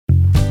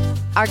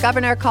Our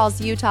governor calls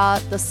Utah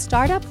the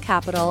startup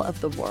capital of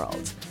the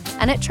world.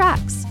 And it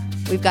tracks.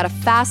 We've got a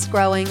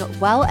fast-growing,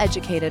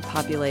 well-educated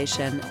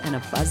population and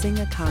a buzzing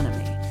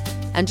economy.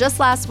 And just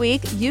last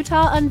week,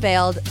 Utah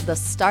unveiled the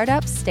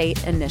Startup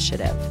State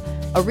Initiative,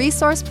 a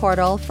resource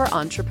portal for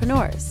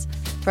entrepreneurs.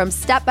 From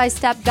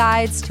step-by-step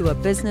guides to a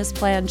business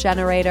plan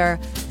generator,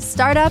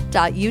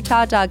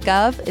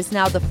 startup.utah.gov is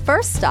now the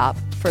first stop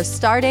for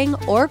starting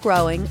or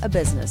growing a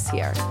business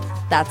here.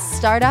 That's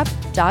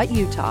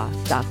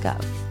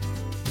startup.utah.gov.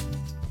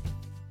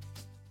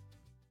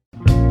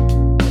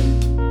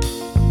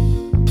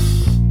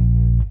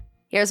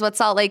 Here's what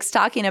Salt Lake's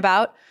talking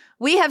about.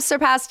 We have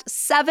surpassed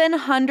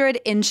 700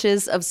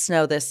 inches of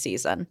snow this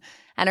season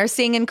and are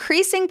seeing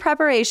increasing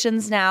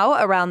preparations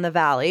now around the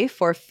valley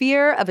for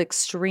fear of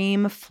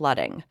extreme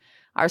flooding.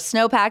 Our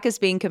snowpack is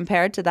being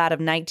compared to that of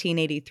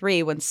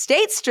 1983 when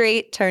State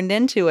Street turned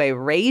into a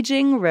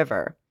raging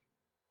river.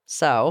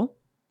 So,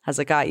 has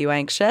it got you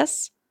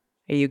anxious?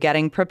 Are you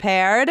getting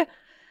prepared?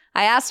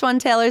 I asked one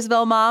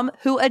Taylorsville mom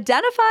who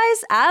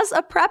identifies as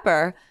a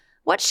prepper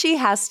what she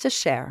has to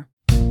share.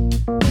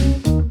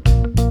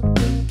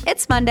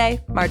 It's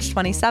Monday, March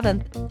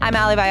 27th. I'm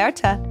Ali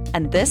Vallarta,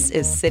 and this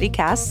is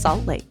CityCast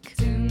Salt Lake.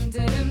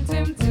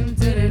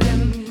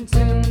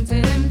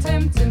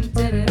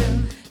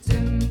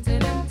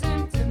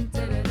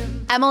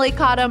 Emily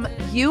Cottom,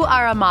 you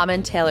are a mom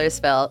in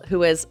Taylorsville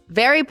who is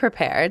very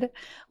prepared.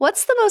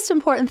 What's the most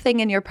important thing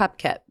in your prep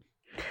kit?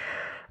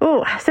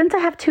 Oh, since I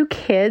have two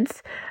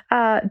kids,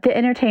 the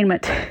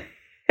entertainment.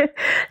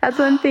 That's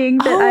one thing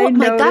that I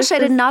noticed. Oh my gosh, I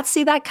did not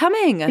see that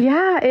coming.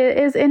 Yeah, it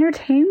is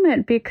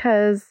entertainment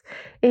because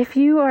if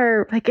you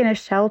are like in a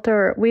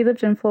shelter, we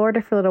lived in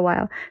Florida for a little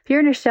while. If you're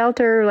in a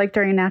shelter like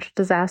during a natural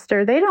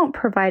disaster, they don't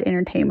provide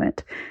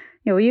entertainment.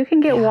 You know, you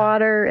can get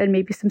water and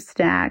maybe some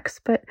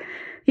snacks, but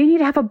you need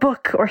to have a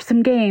book or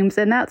some games.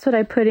 And that's what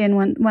I put in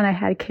when I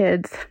had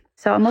kids.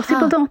 So most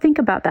people don't think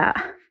about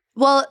that.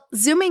 Well,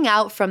 zooming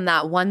out from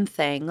that one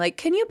thing, like,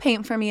 can you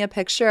paint for me a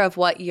picture of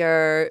what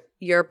your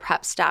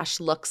prep stash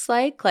looks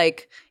like?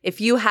 Like,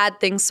 if you had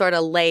things sort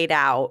of laid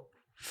out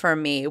for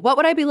me, what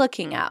would I be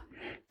looking at?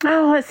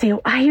 Oh, let's see.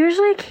 I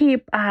usually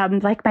keep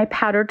like my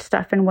powdered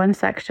stuff in one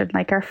section,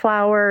 like our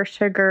flour,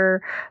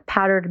 sugar,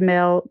 powdered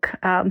milk,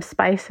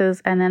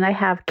 spices, and then I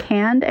have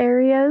canned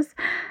areas,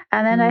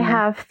 and then I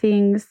have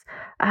things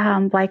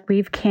like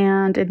we've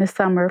canned in the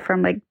summer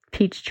from like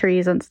peach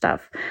trees and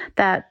stuff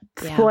that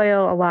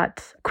spoil a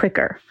lot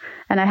quicker.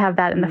 And I have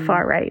that in the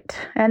far right.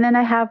 And then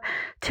I have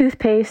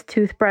toothpaste,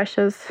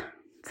 toothbrushes.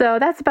 So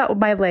that's about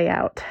my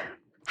layout.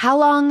 How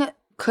long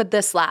could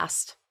this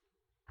last?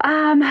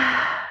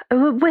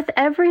 With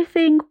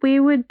everything, we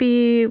would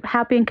be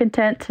happy and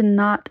content to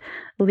not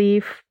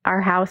leave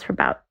our house for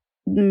about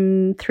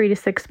 3 to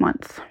 6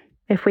 months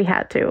if we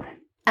had to.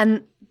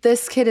 And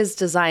this kit is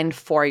designed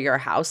for your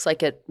house,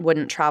 like it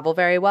wouldn't travel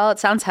very well. It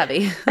sounds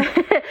heavy.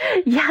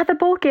 Yeah, the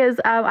bulk is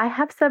I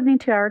have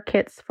 72-hour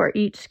kits for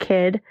each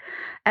kid.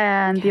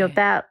 And, you know,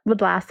 that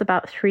would last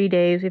about 3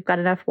 days. We've got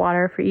enough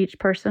water for each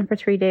person for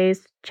 3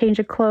 days. Change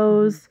of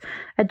clothes,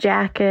 a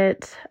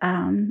jacket,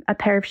 a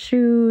pair of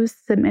shoes,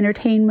 some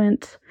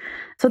entertainment.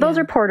 So those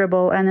are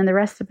portable. And then the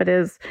rest of it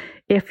is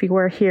if you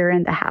were here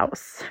in the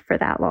house for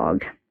that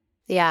long.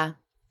 Yeah.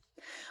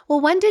 Well,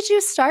 when did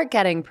you start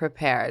getting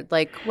prepared?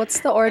 Like,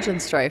 what's the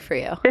origin story for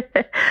you?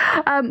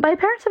 My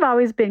parents have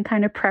always been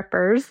kind of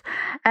preppers.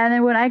 And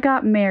then when I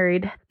got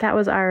married, that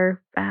was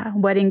our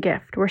wedding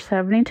gift. We're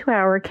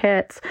 72-hour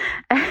kits.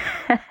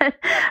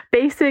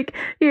 Basic,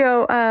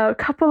 a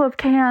couple of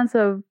cans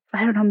of,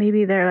 I don't know,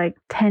 maybe they're like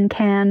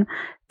 10-can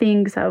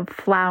things of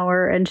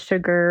flour and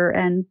sugar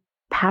and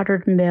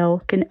powdered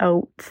milk and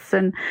oats.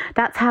 And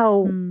that's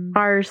how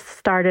ours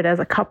started as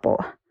a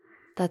couple.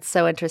 That's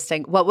so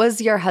interesting. What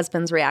was your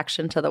husband's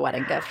reaction to the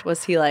wedding gift?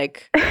 Was he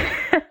like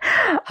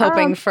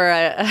hoping for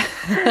a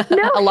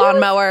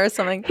lawnmower or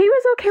something? He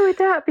was okay with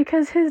that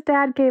because his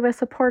dad gave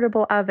us a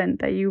portable oven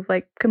that you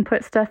like can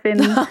put stuff in.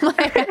 Oh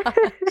my gosh.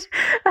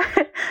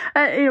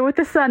 With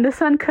the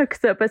sun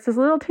cooks it, but it's this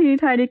little teeny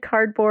tiny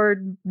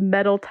cardboard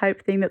metal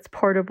type thing that's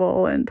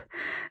portable and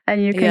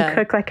you can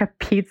cook like a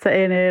pizza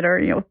in it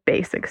or,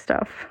 basic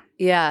stuff.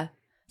 Yeah.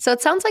 So it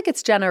sounds like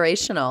it's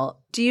generational.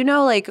 Do you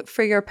know, like,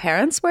 for your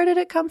parents, where did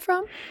it come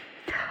from?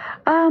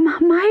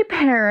 My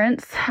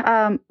parents,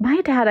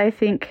 my dad, I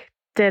think,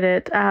 did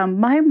it.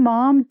 My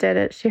mom did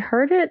it. She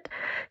heard it.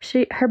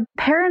 Her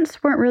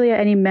parents weren't really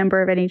any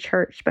member of any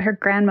church, but her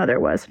grandmother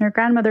was. And her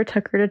grandmother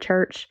took her to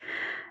church,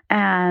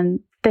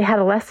 and they had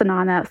a lesson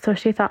on that. So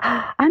she thought,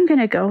 I'm going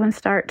to go and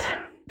start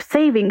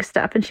saving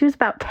stuff. And she was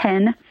about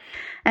 10.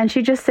 And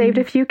she just saved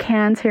a few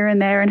cans here and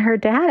there. And her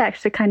dad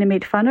actually kind of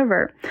made fun of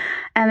her.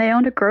 And they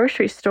owned a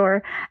grocery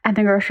store, and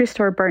the grocery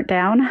store burnt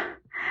down.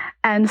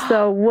 And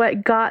so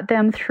what got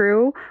them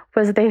through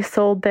was they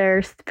sold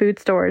their food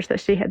storage that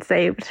she had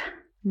saved.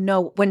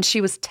 No, when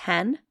she was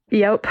 10?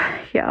 Yep.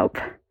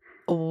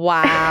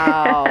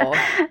 Wow.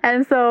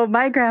 And so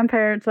my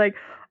grandparents like,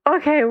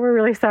 okay, we're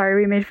really sorry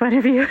we made fun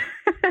of you.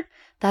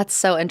 That's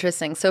so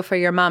interesting. So for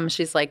your mom,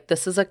 she's like,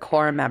 this is a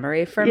core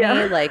memory for me.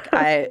 Like,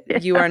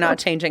 you are not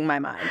changing my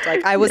mind.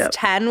 Like, I was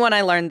 10 when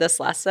I learned this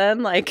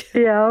lesson. Like,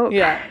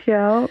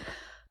 yeah.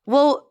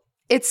 Well,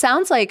 it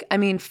sounds like, I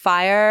mean,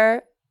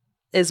 fire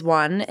is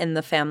one in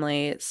the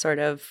family sort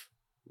of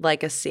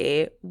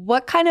legacy.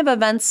 What kind of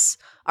events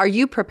are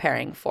you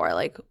preparing for?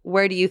 Like,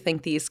 where do you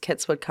think these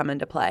kits would come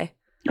into play?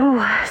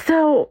 Oh,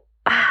 so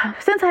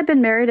since I've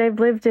been married, I've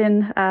lived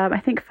in, I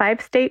think,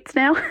 5 states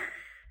now.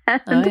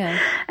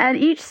 And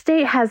each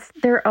state has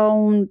their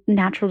own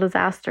natural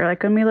disaster.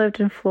 Like when we lived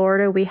in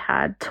Florida, we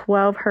had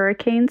 12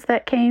 hurricanes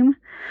that came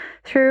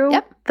through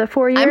the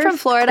 4 years. I'm from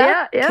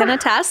Florida. Can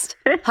attest.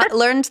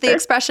 Learned the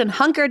expression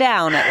hunker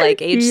down at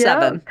like age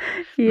 7.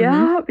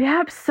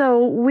 Yep.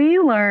 So we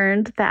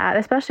learned that,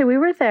 especially we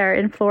were there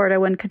in Florida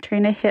when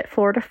Katrina hit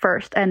Florida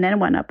first and then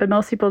went up. But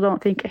most people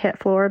don't think it hit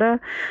Florida.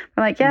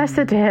 I'm like, yes,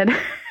 it did.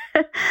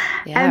 I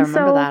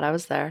remember that. I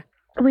was there.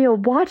 We were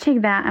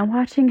watching that and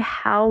watching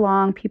how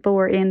long people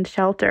were in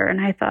shelter.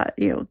 And I thought,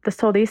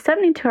 so these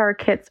 72-hour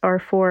kits are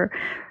for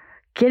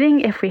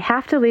getting, if we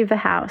have to leave the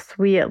house,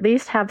 we at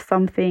least have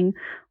something.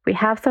 We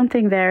have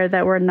something there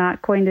that we're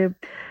not going to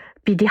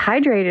be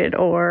dehydrated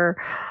or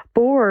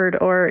bored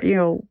or,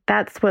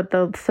 that's what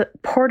the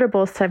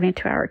portable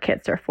 72-hour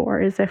kits are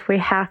for, is if we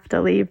have to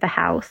leave the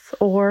house.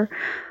 Or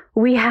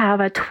we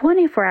have a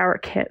 24-hour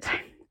kit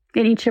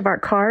in each of our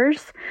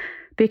cars,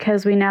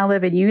 because we now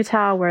live in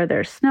Utah where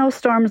there's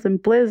snowstorms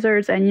and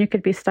blizzards and you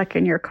could be stuck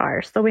in your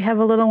car. So we have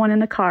a little one in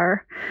the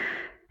car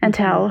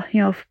until,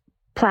 if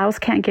plows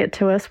can't get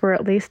to us, we're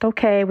at least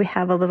okay. We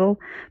have a little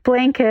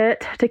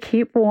blanket to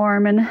keep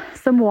warm and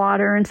some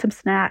water and some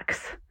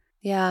snacks.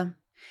 Yeah.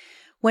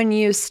 When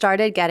you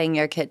started getting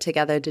your kit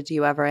together, did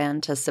you ever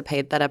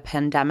anticipate that a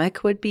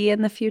pandemic would be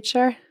in the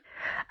future?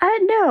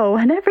 No,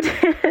 I never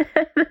did.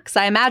 Because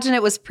I imagine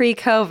it was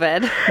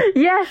pre-COVID.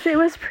 Yes, it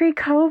was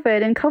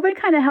pre-COVID. And COVID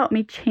kind of helped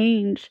me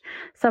change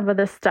some of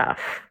the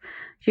stuff.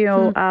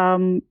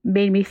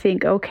 Made me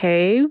think,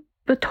 okay,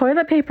 the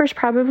toilet paper is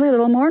probably a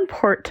little more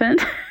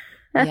important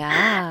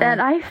than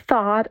I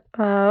thought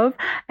of.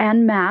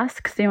 And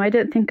masks. I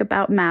didn't think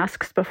about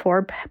masks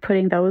before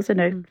putting those in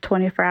a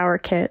 24-hour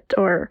kit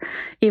or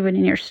even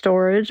in your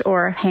storage,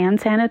 or hand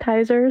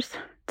sanitizers.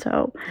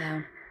 So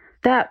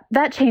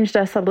that changed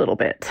us a little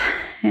bit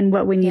in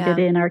what we needed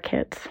in our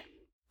kits.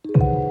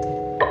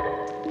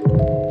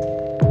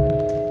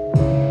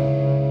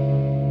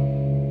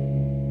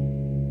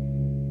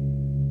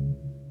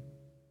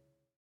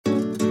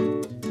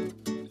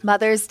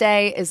 Mother's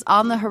Day is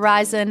on the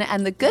horizon,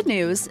 and the good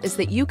news is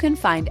that you can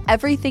find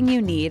everything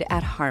you need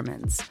at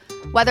Harmon's.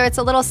 Whether it's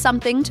a little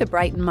something to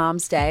brighten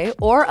Mom's Day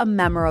or a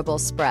memorable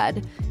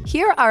spread,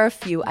 here are a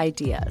few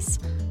ideas.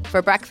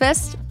 For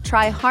breakfast,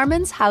 try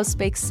Harmon's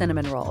house-baked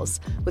cinnamon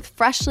rolls with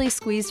freshly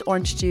squeezed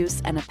orange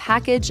juice and a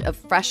package of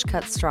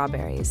fresh-cut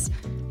strawberries.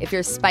 If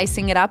you're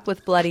spicing it up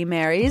with Bloody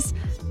Marys,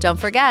 don't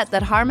forget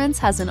that Harmon's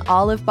has an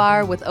olive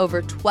bar with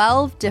over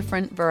 12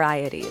 different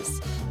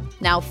varieties.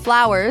 Now,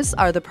 flowers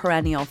are the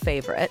perennial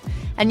favorite,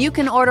 and you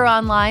can order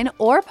online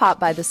or pop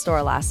by the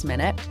store last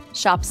minute.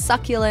 Shop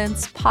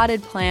succulents,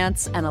 potted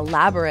plants, and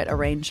elaborate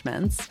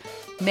arrangements.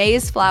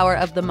 May's flower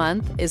of the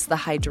month is the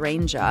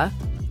hydrangea.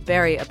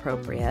 Very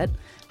appropriate.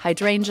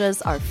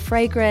 Hydrangeas are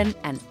fragrant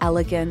and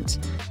elegant.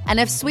 And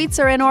if sweets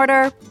are in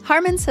order,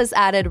 Harmon's has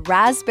added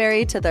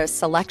raspberry to their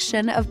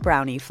selection of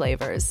brownie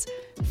flavors.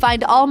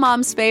 Find all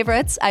Mom's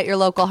favorites at your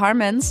local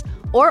Harmon's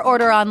or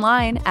order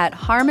online at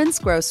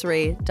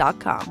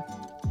harmonsgrocery.com.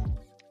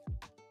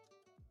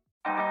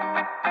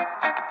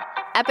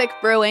 Epic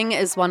Brewing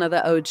is one of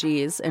the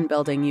OGs in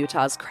building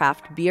Utah's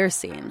craft beer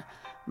scene.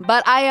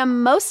 But I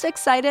am most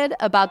excited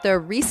about their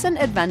recent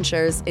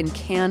adventures in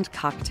canned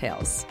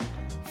cocktails.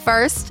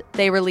 First,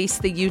 they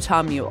released the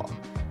Utah Mule.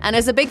 And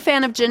as a big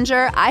fan of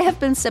ginger, I have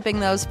been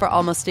sipping those for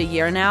almost a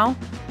year now.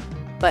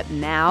 But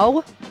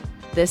now,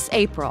 this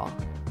April,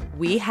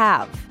 we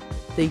have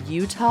the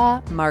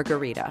Utah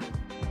Margarita.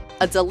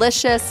 A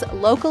delicious,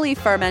 locally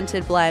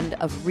fermented blend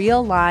of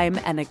real lime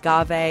and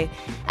agave,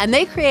 and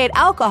they create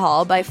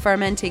alcohol by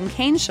fermenting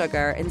cane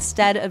sugar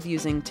instead of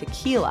using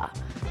tequila,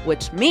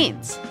 which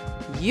means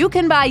you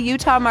can buy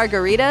Utah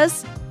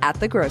Margaritas at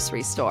the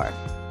grocery store.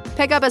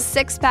 Pick up a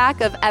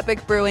 6-pack of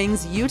Epic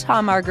Brewing's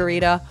Utah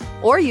Margarita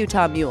or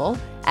Utah Mule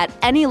at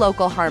any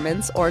local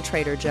Harmon's or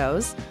Trader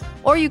Joe's,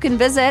 or you can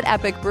visit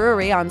Epic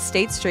Brewery on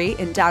State Street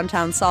in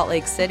downtown Salt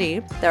Lake City.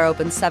 They're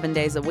open 7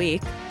 days a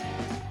week.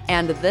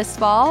 And this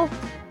fall,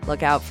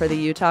 look out for the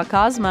Utah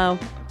Cosmo.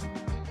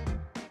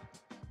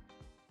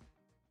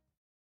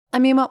 I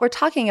mean, what we're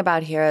talking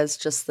about here is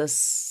just this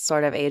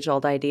sort of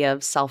age-old idea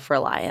of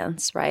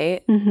self-reliance,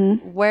 right?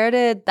 Mm-hmm. Where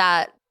did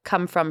that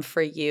come from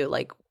for you?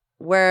 Like,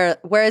 where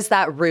is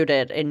that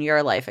rooted in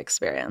your life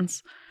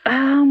experience?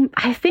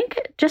 I think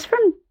just from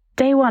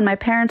day one, my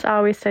parents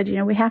always said,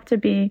 we have to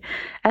be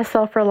as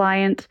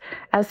self-reliant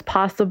as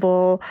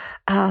possible.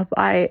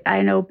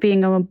 I know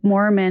being a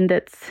Mormon,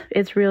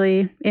 it's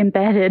really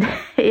embedded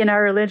in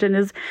our religion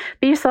is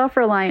be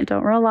self-reliant.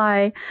 Don't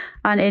rely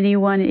on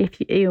anyone. If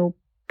you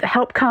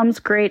help comes,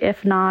 great.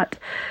 If not,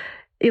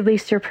 at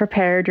least you're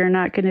prepared. You're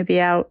not going to be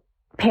out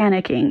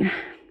panicking.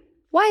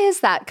 Why is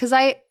that? Because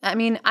I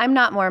mean, I'm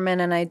not Mormon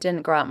and I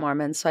didn't grow up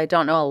Mormon, so I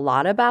don't know a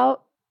lot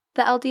about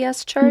the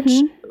LDS Church.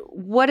 Mm-hmm.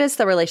 What is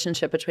the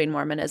relationship between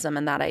Mormonism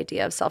and that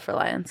idea of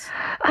self-reliance?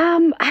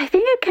 I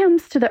think it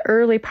comes to the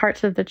early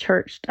parts of the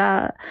church.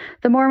 The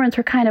Mormons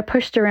were kind of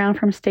pushed around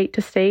from state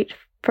to state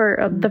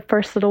for the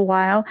first little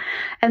while.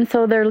 And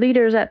so their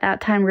leaders at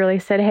that time really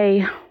said,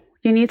 hey,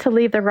 you need to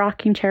leave the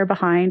rocking chair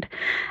behind,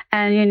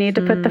 and you need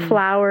to put the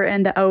flour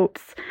and the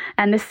oats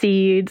and the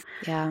seeds.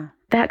 Yeah.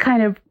 That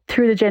kind of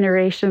through the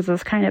generations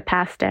is kind of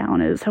passed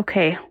down is,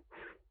 okay,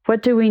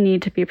 what do we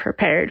need to be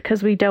prepared?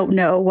 Because we don't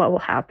know what will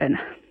happen.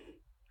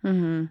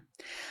 Mm-hmm.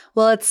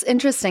 Well, it's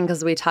interesting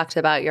because we talked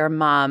about your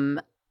mom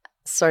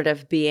sort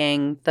of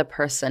being the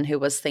person who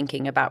was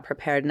thinking about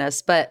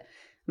preparedness. But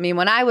I mean,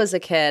 when I was a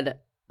kid,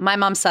 my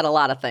mom said a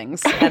lot of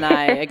things and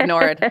I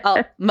ignored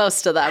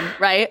most of them,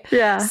 right?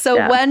 Yeah.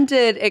 So when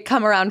did it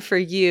come around for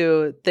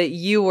you that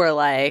you were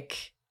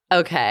like,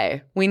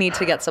 okay, we need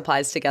to get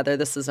supplies together.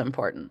 This is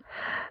important.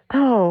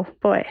 Oh,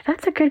 boy,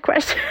 that's a good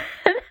question.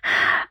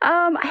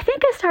 I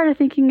think I started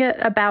thinking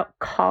about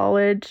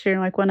college,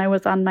 like when I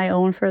was on my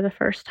own for the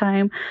first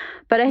time.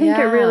 But I think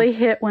it really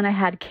hit when I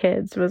had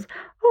kids was,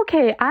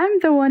 okay, I'm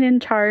the one in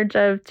charge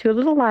of two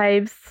little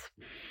lives.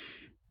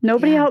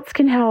 Nobody else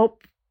can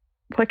help.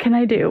 What can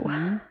I do?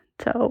 Mm-hmm.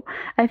 So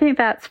I think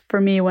that's for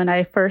me when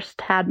I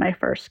first had my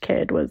first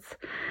kid was,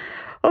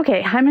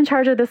 okay, I'm in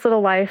charge of this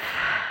little life.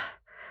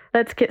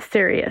 Let's get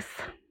serious.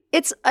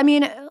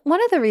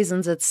 One of the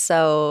reasons it's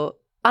so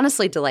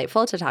honestly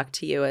delightful to talk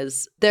to you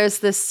is there's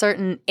this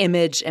certain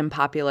image in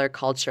popular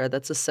culture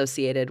that's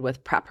associated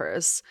with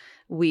preppers.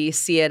 We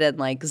see it in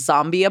like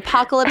zombie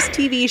apocalypse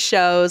TV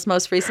shows,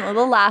 most recently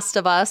The Last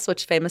of Us,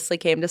 which famously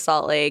came to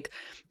Salt Lake.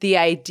 The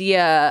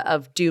idea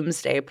of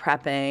doomsday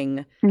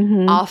prepping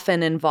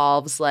often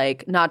involves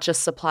like not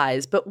just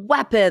supplies, but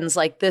weapons,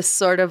 like this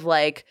sort of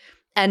like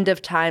end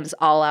of times,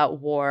 all-out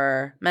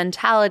war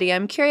mentality.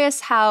 I'm curious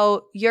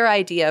how your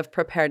idea of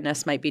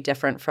preparedness might be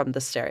different from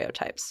the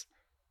stereotypes.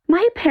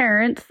 My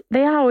parents,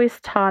 they always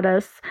taught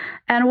us,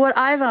 and what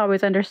I've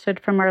always understood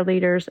from our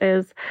leaders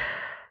is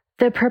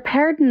the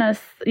preparedness,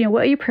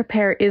 what you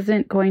prepare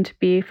isn't going to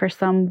be for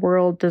some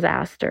world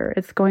disaster.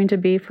 It's going to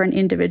be for an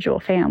individual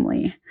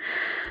family.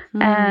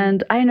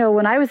 And I know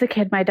when I was a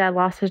kid, my dad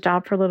lost his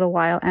job for a little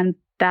while, and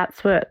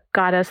that's what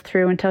got us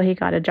through until he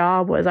got a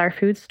job was our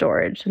food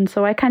storage. And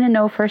so I kind of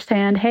know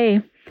firsthand,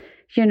 hey,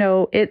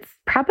 it's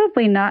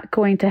probably not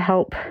going to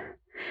help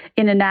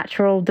in a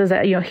natural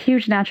disaster,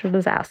 huge natural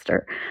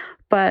disaster,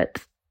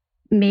 but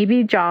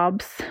maybe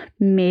jobs,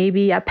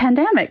 maybe a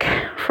pandemic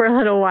for a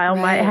little while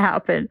might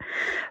happen.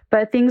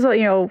 But things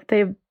will,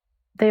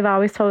 they've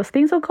always told us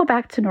things will go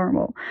back to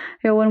normal.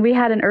 When we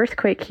had an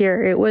earthquake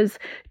here, it was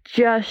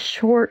just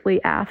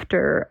shortly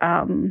after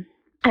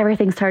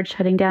everything started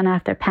shutting down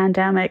after the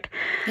pandemic.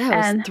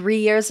 Yeah, it was 3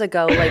 years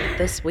ago, like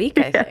this week,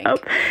 I think.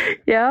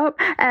 Yep.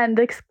 And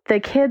the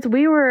kids,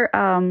 we were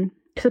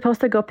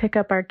supposed to go pick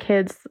up our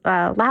kids'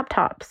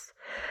 laptops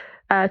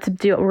to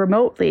do it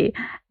remotely.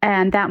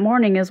 And that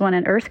morning is when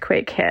an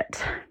earthquake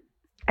hit.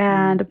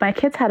 And my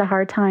kids had a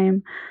hard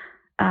time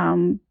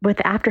with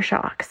the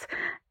aftershocks.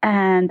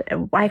 And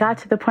I got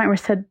to the point where I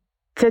said,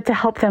 to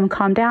help them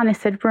calm down, I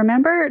said,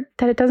 remember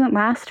that it doesn't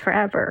last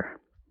forever.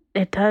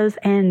 It does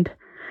end.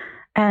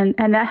 And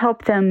that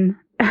helped them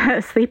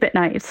sleep at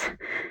night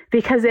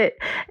because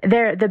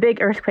the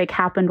big earthquake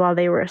happened while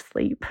they were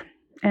asleep.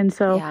 And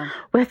so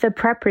with the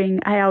prepping,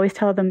 I always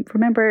tell them,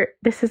 remember,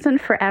 this isn't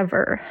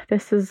forever.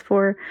 This is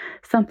for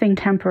something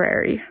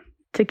temporary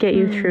to get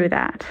you through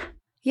that.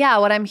 Yeah,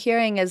 what I'm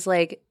hearing is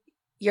like,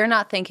 you're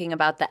not thinking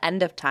about the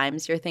end of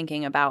times. You're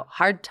thinking about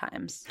hard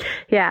times.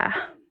 Yeah.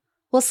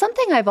 Well,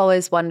 something I've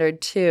always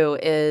wondered too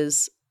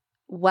is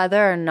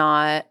whether or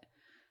not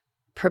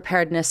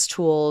preparedness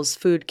tools,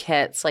 food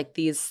kits, like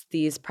these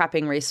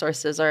prepping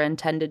resources are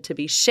intended to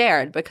be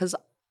shared, because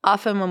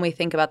often when we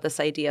think about this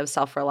idea of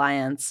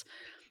self-reliance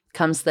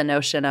comes the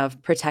notion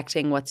of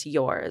protecting what's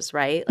yours,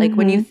 right? Like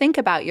when you think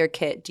about your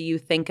kit, do you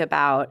think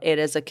about it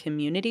as a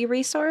community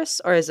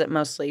resource or is it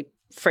mostly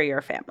for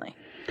your family?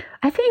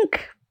 I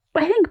think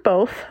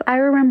both. I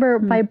remember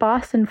my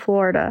boss in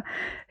Florida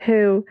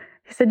who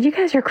said, you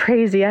guys are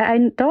crazy. I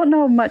don't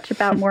know much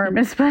about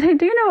Mormons, but I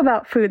do know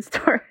about food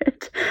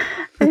storage.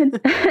 And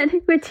he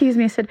would tease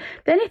me and said,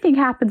 if anything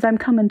happens, I'm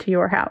coming to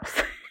your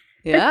house.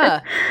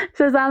 Yeah.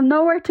 Says, I'll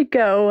know where to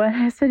go. And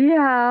I said,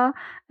 yeah.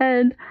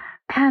 And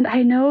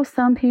I know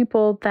some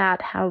people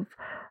that have,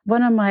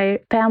 one of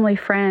my family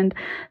friend,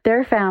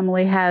 their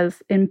family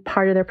has, in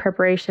part of their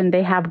preparation,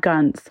 they have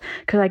guns.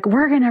 Because like,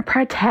 we're going to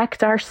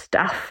protect our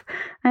stuff.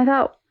 I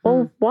thought,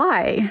 well,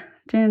 why?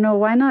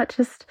 Why not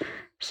just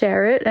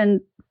share it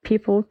and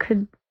people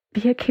could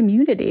be a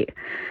community?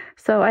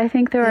 So I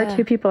think there are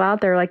two people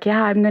out there like,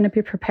 yeah, I'm going to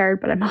be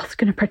prepared, but I'm also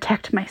going to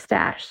protect my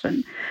stash.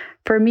 And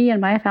for me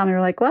and my family, we're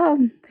like, well,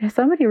 if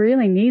somebody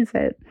really needs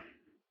it,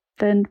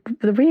 then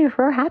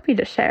we're happy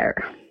to share.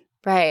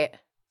 Right.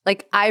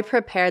 Like, I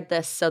prepared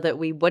this so that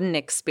we wouldn't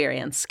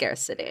experience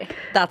scarcity.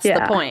 That's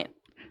the point.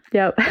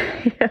 Yep.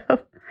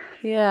 Yep.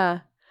 Yeah.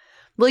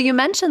 Well, you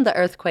mentioned the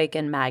earthquake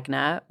in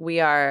Magna. We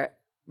are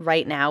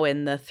right now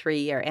in the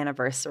 3-year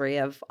anniversary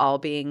of all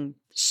being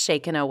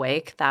shaken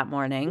awake that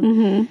morning.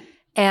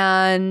 Mm-hmm.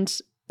 And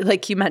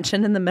like you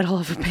mentioned, in the middle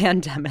of a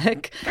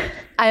pandemic,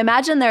 I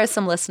imagine there are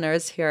some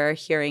listeners here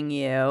hearing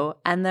you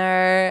and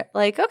they're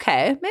like,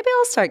 okay, maybe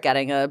I'll start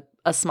getting a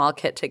small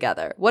kit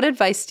together. What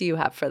advice do you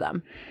have for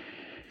them?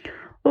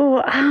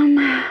 Oh,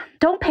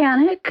 don't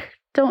panic.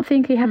 Don't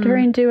think you have to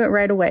hurry and do it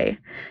right away.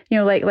 You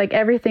know, like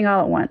everything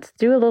all at once.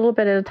 Do a little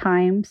bit at a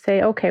time.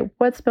 Say, okay,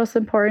 what's most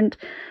important?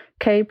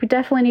 Okay, we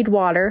definitely need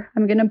water.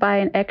 I'm going to buy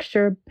an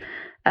extra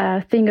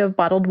thing of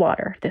bottled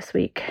water this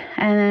week.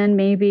 And then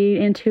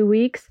maybe in 2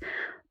 weeks,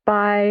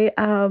 buy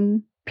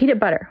peanut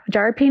butter, a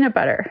jar of peanut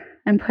butter,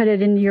 and put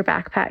it in your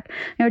backpack.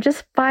 You know,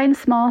 just find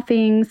small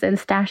things and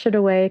stash it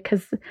away,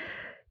 because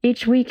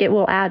each week it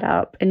will add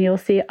up and you'll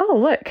see, oh,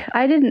 look,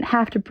 I didn't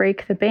have to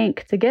break the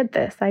bank to get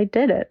this. I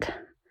did it.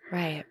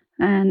 Right.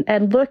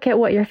 And look at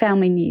what your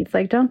family needs.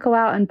 Like, don't go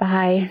out and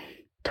buy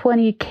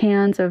 20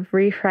 cans of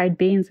refried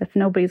beans if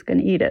nobody's going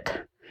to eat it.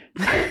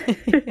 Yeah.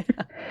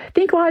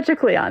 Think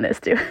logically on this,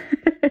 too.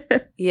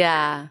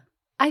 Yeah.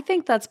 I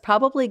think that's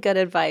probably good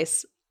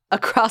advice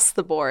across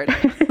the board.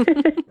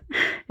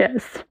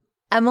 Yes.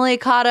 Emily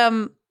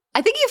Cottom,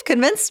 I think you've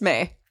convinced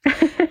me.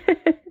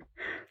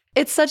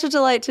 It's such a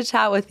delight to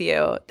chat with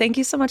you. Thank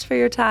you so much for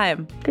your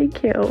time.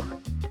 Thank you.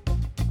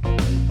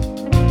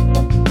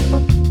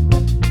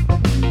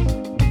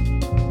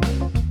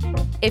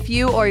 If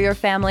you or your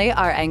family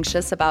are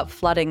anxious about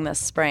flooding this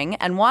spring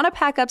and want to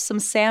pack up some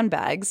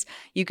sandbags,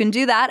 you can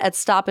do that at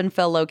stop and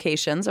fill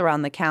locations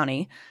around the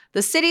county.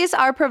 The cities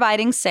are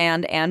providing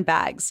sand and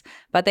bags,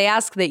 but they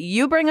ask that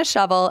you bring a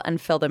shovel and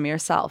fill them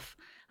yourself.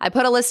 I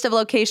put a list of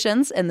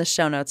locations in the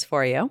show notes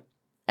for you.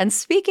 And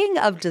speaking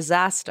of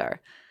disaster,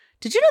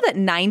 did you know that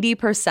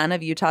 90%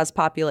 of Utah's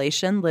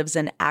population lives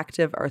in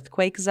active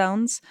earthquake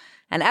zones?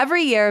 And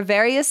every year,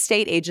 various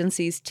state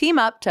agencies team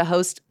up to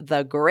host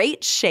the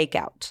Great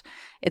Shakeout.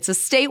 It's a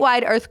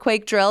statewide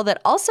earthquake drill that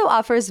also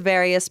offers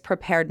various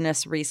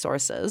preparedness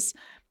resources.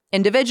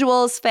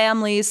 Individuals,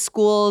 families,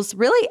 schools,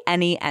 really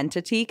any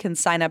entity can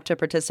sign up to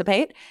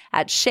participate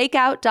at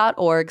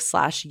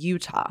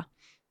shakeout.org/Utah.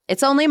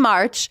 It's only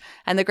March,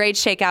 and the Great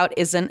Shakeout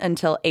isn't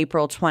until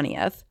April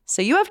 20th,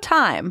 so you have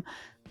time.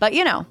 But,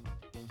 you know,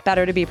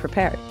 better to be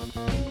prepared.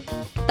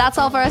 That's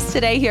all for us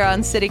today here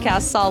on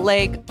CityCast Salt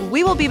Lake.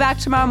 We will be back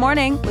tomorrow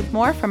morning with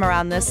more from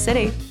around this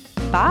city.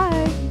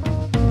 Bye.